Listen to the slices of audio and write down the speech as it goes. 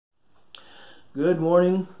Good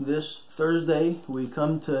morning. This Thursday we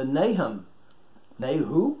come to Nahum.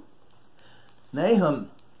 Nahum?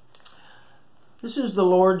 This is the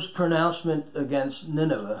Lord's pronouncement against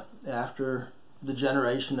Nineveh after the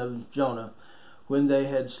generation of Jonah, when they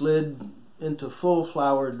had slid into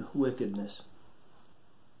full-flowered wickedness.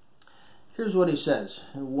 Here's what he says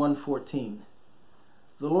in 1:14.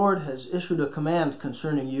 The Lord has issued a command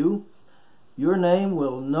concerning you. Your name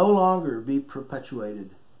will no longer be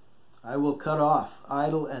perpetuated. I will cut off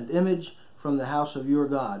idol and image from the house of your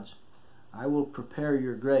gods. I will prepare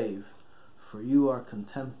your grave, for you are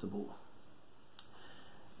contemptible.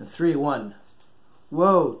 And 3:1.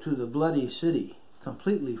 Woe to the bloody city,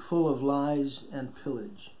 completely full of lies and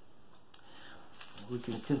pillage. We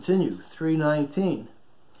can continue. 3:19.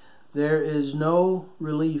 There is no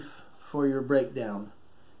relief for your breakdown.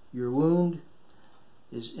 Your wound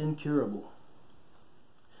is incurable.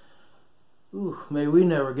 May we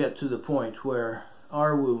never get to the point where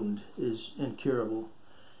our wound is incurable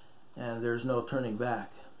and there's no turning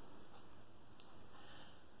back.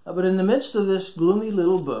 But in the midst of this gloomy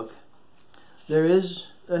little book, there is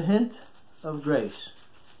a hint of grace.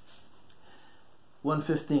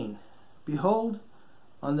 1:15. Behold,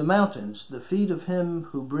 on the mountains the feet of him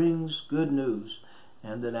who brings good news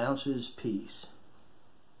and announces peace.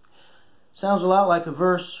 Sounds a lot like a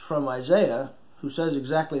verse from Isaiah, who says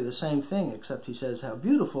exactly the same thing, except he says, how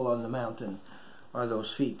beautiful on the mountain are those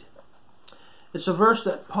feet. It's a verse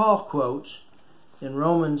that Paul quotes in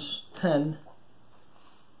Romans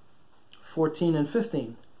 10:14 and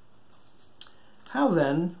 15. How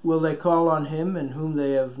then will they call on him in whom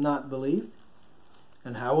they have not believed?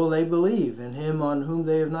 And how will they believe in him on whom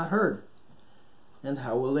they have not heard? And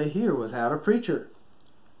how will they hear without a preacher?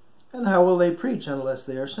 And how will they preach unless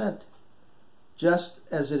they are sent? Just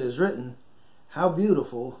as it is written, how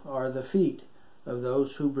beautiful are the feet of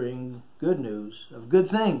those who bring good news of good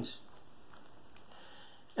things.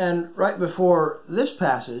 And right before this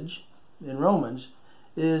passage in Romans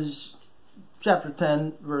is chapter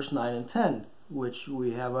 10, verse 9 and 10, which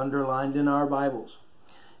we have underlined in our Bibles.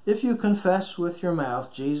 If you confess with your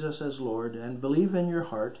mouth Jesus as Lord and believe in your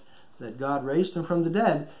heart that God raised him from the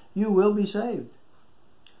dead, you will be saved.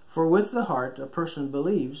 For with the heart a person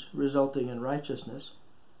believes, resulting in righteousness,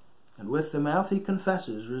 and with the mouth he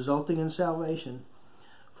confesses, resulting in salvation.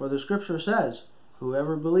 For the scripture says,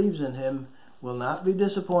 whoever believes in him will not be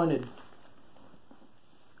disappointed.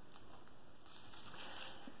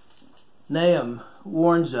 Nahum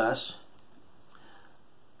warns us,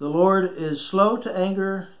 the Lord is slow to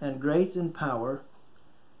anger and great in power,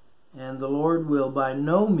 and the Lord will by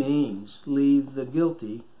no means leave the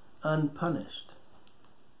guilty unpunished.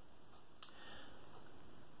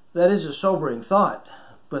 That is a sobering thought.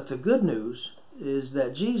 But the good news is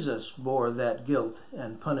that Jesus bore that guilt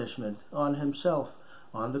and punishment on himself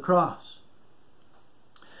on the cross.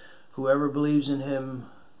 Whoever believes in him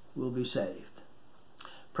will be saved.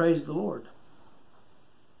 Praise the Lord.